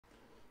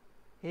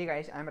Hey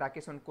guys, I am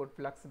Rakesh on Code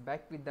Flux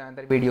back with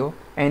another video,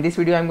 and in this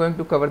video I am going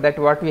to cover that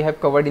what we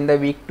have covered in the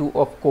week 2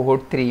 of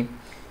cohort 3.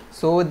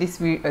 So this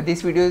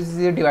video is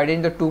divided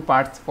into two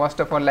parts.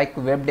 First of all, like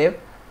web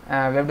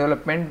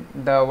development,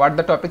 what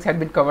the topics had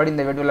been covered in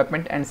the web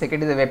development, and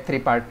second is the web 3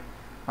 part.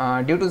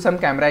 Due to some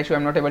camera issue, I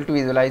am not able to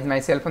visualize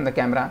myself on the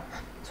camera.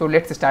 So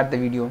let's start the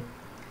video.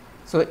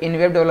 So in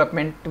web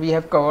development, we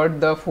have covered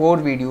the four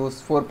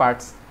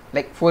parts,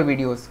 like four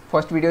videos.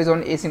 First video is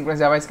on asynchronous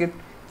JavaScript.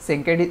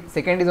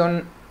 Second is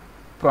on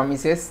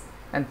promises,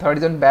 and third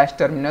is on bash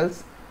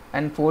terminals,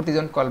 and fourth is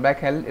on callback,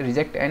 hell,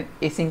 reject, and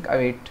async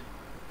await.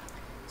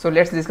 So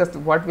let's discuss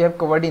what we have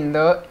covered in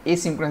the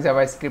asynchronous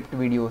JavaScript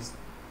videos.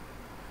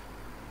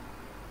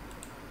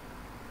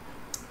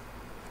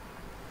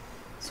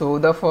 So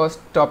the first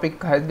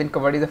topic has been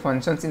covered is the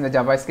functions in the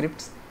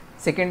JavaScript.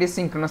 Second is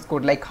synchronous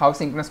code, like how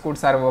synchronous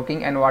codes are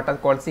working and what are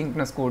called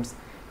synchronous codes.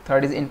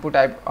 Third is input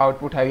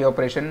output heavy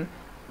operation,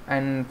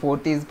 and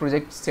fourth is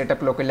project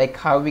setup locally, like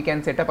how we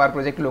can set up our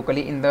project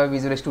locally in the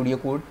Visual Studio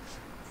Code.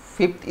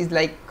 Fifth is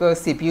like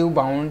CPU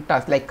bound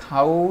task, like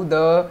how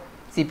the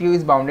CPU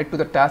is bounded to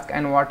the task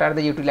and what are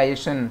the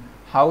utilization,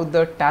 how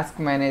the task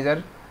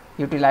manager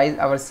utilize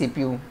our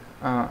CPU,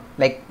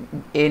 like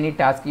any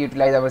task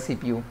utilize our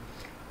CPU.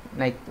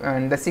 Like,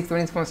 and the sixth one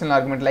is functional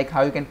argument, like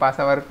how you can pass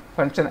our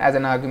function as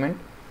an argument.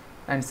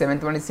 And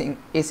seventh one is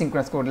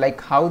asynchronous code,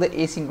 like how the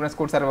asynchronous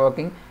codes are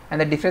working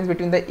and the difference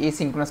between the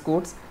asynchronous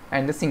codes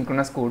and the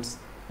synchronous codes.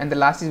 And the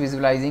last is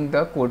visualizing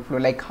the code flow,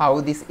 like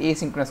how these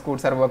asynchronous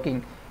codes are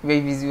working.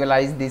 We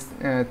visualize this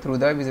through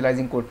the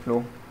visualizing code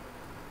flow.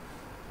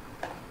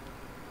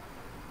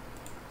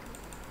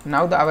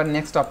 Now our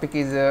next topic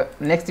is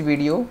next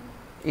video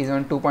is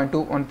on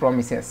 2.2 on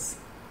promises.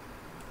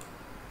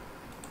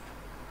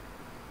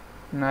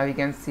 Now we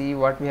can see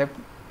what we have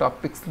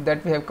topics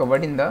that we have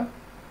covered in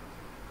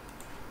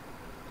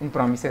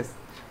promises.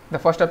 The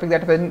first topic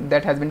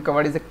that has been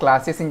covered is the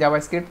classes in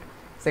JavaScript.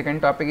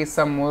 Second topic is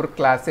some more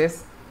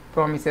classes,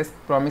 promises,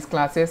 promise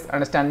classes,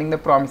 understanding the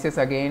promises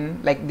again.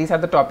 Like these are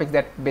the topics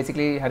that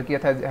basically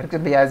Harkirat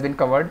has been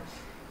covered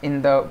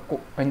in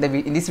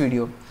this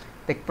video.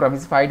 The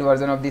promisified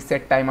version of the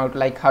set timeout,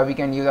 like how we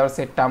can use our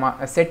set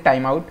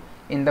timeout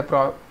in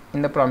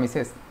the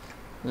promises,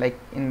 like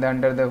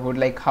under the hood,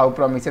 like how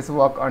promises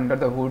work under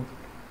the hood,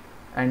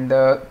 and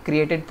the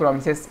created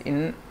promises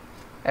in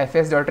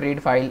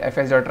fs.read file,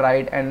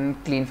 fs.write,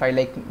 and clean file.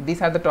 Like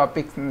these are the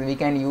topics we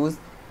can use,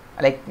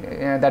 like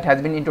that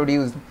has been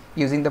introduced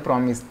using the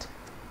promised.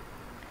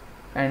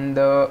 And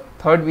the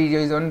third video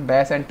is on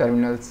bash and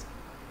terminals.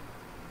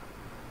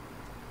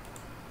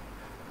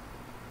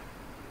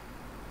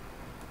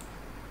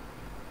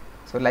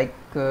 So like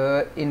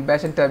in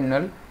bash and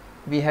terminal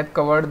we have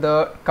covered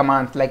the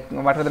commands, like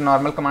what are the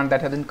normal commands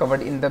that have been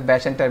covered in the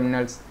bash and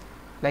terminals.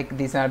 Like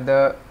these are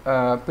the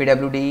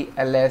pwd,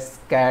 ls,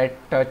 cat,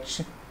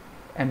 touch,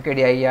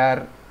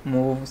 mkdir,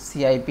 move,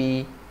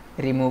 cip,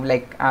 remove,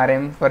 like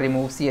rm for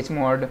remove,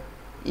 chmod,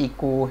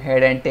 echo,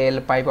 head and tail,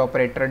 pipe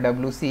operator,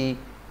 wc,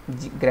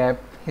 grep,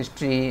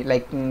 history,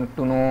 like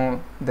to know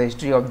the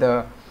history of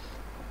the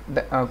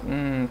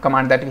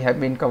command that we have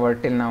been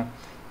covered till now.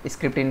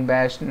 Script in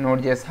bash,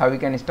 node.js, how we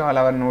can install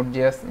our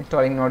node.js,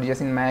 installing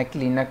node.js in Mac,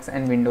 Linux,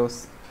 and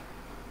Windows.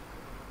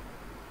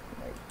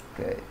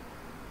 Like,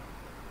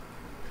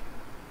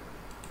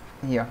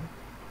 yeah,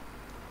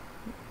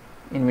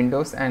 in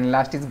Windows. And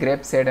last is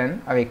grep, set,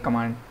 and awake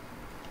command.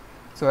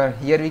 So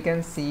here we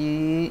can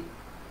see,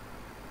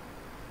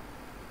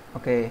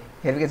 okay,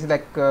 here we can see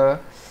like the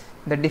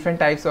different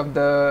types of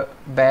the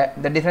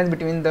difference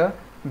between the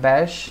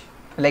bash,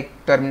 like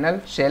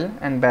terminal, shell,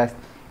 and bash.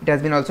 It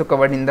has been also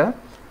covered in the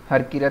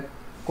Harkirat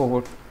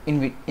cohort in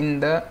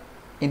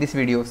these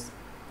videos.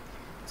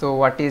 So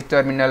what is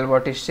terminal,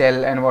 what is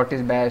shell, and what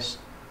is bash.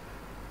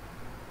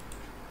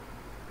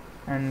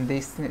 And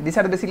these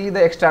are basically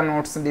the extra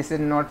notes. This is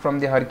not from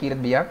the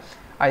Harkirat Bhaiya.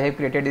 I have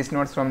created these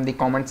notes from the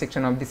comment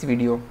section of this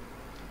video.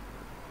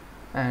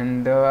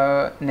 And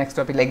the next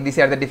topic, like these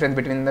are the difference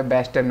between the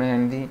bash terminal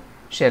and the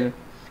shell.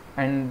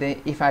 And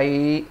if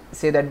I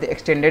say that the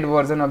extended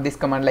version of this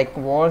command, like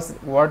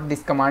what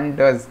this command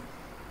does,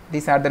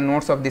 these are the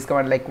notes of this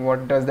command, like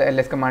what does the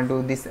ls command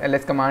do. This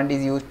ls command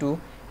is used to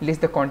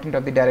list the content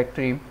of the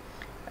directory.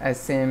 As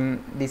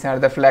same, these are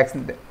the flags.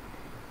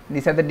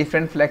 These are the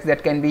different flags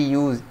that can be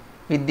used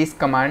with this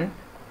command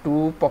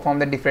to perform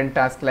the different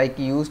tasks, like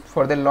used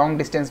for the long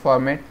distance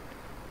format.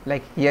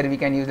 Like here we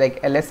can use like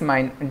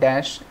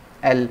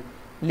ls-l,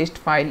 list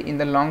file in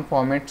the long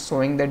format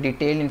showing the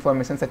detailed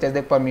information such as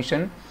the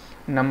permission,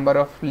 number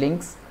of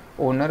links,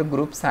 owner,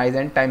 group, size,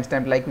 and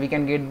timestamp. Like we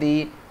can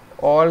get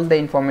all the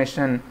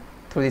information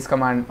through this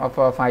command of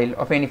a file,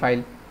 of any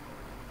file.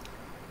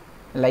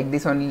 Like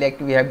this only, like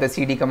we have the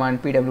cd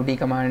command, pwd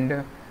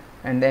command,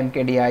 and the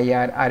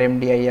mkdir,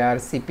 rmdir,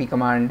 cp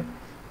command.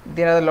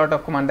 There are a lot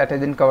of commands that has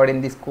been covered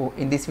in this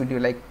video.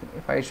 Like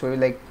if I show you,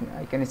 like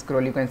I can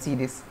scroll, you can see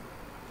this.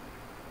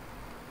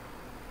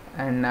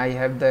 And I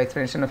have the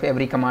explanation of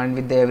every command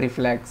with the every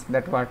flags,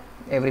 that what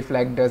every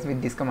flag does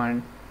with this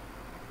command.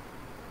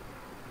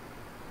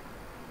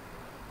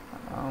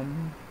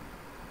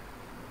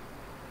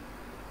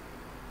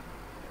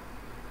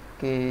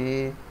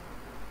 Okay,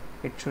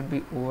 it should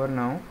be over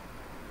now.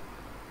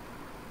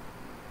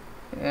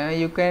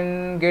 You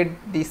can get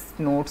these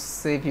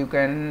notes if you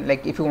can,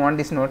 like if you want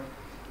this note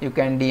you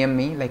can DM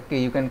me, like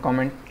you can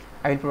comment.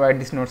 I will provide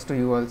these notes to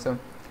you also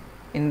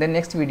in the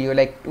next video,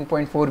 like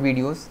 2.4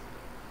 videos.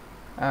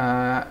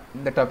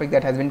 The topic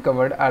that has been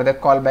covered are the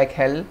callback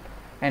hell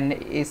and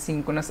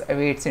asynchronous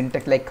await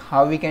syntax, like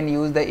how we can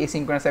use the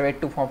asynchronous await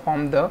to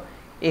perform the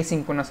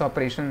asynchronous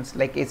operations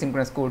like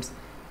asynchronous codes.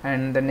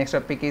 And the next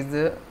topic is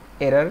the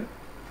error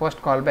first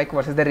callback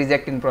versus the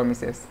reject in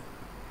promises.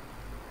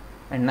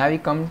 And now we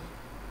come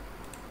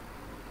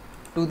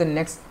to the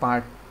next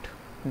part,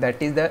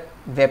 that is the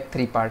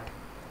web3 part.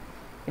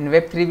 In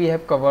web3 we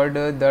have covered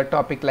the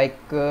topic like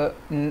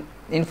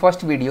in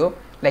first video,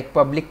 like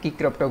public key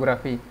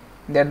cryptography.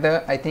 That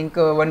the I think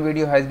one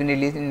video has been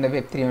released in the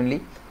web3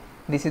 only.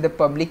 This is the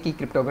public key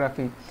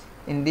cryptography.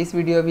 In this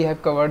video we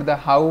have covered the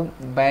how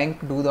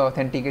bank do the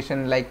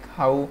authentication, like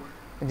how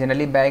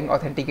generally bank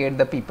authenticate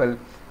the people,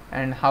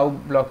 and how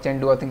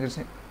blockchain do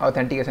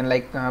authentication,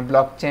 like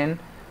blockchain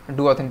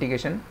do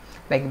authentication,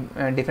 like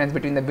difference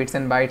between the bits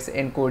and bytes,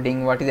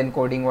 encoding,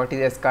 what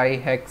is ASCII,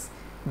 hex,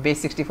 base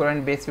 64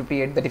 and base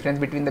 58, the difference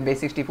between the base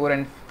 64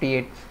 and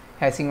 58,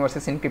 hashing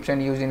versus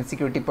encryption used in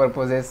security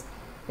purposes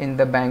in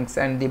the banks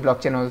and the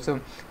blockchain also,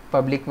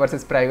 public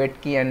versus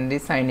private key and the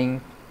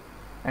signing,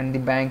 and the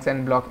banks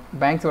and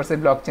banks versus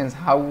blockchains,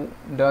 how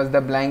does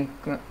the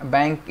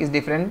bank is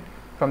different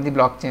from the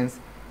blockchains,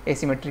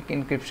 asymmetric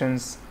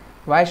encryptions,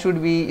 why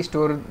should we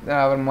store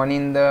our money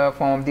in the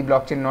form of the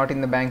blockchain, not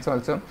in the banks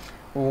also,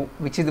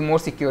 which is the more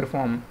secure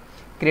form,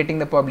 creating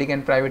the public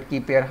and private key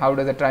pair, how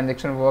does the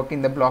transaction work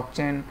in the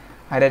blockchain,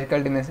 hierarchical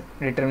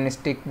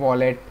deterministic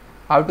wallet,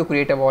 how to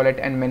create a wallet,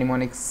 and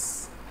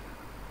mnemonics.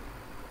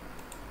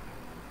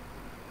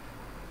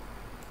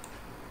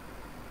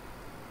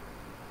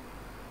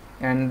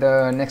 And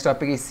the next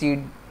topic is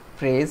seed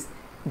phrase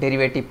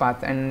derivative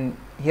path. And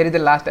here is the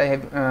last I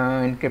have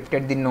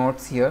encrypted the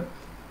notes here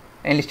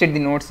and listed the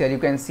notes here, you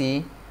can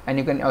see, and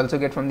you can also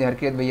get from the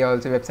Harkirat Bhaiya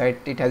also website.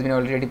 It has been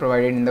already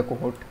provided in the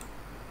cohort,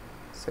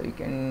 so you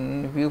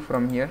can view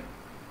from here.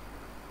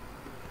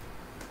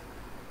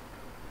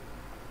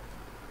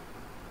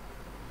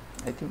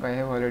 I think I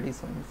have already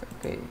shown this.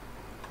 Okay,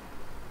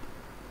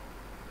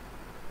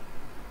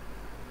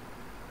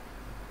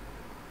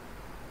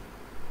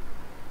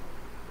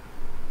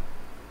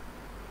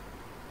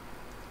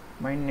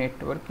 my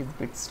network is a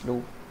bit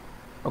slow.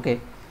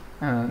 Okay,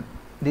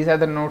 these are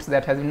the notes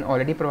that has been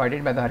already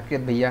provided by the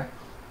Harkirat Bhaiya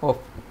of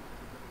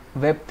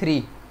web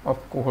 3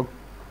 of cohort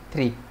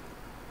 3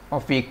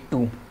 of week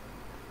 2.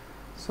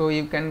 So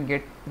you can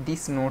get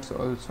these notes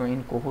also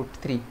in cohort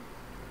 3,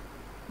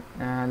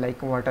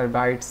 like what are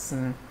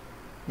bytes,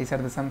 these are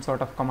the some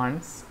sort of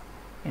commands,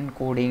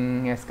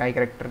 encoding ASCII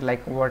character,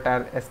 like what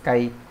are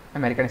ASCII,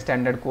 American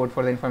Standard Code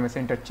for the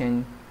Information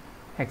Interchange,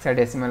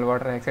 hexadecimal,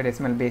 what are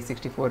hexadecimal, base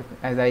 64,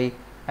 as I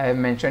have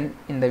mentioned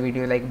in the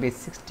video, like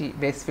base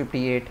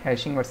 58,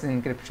 hashing versus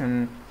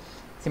encryption,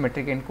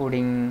 symmetric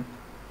encoding.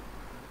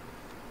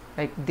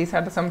 Like these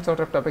are the some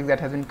sort of topics that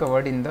has been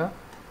covered in the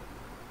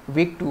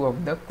week 2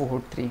 of the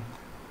cohort 3.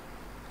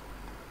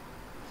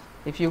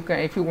 If you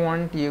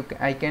want,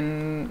 I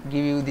can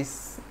give you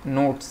these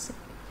notes.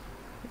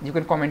 You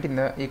can comment in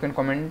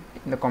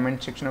the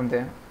comment section of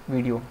the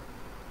video.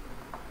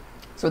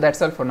 So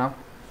that's all for now.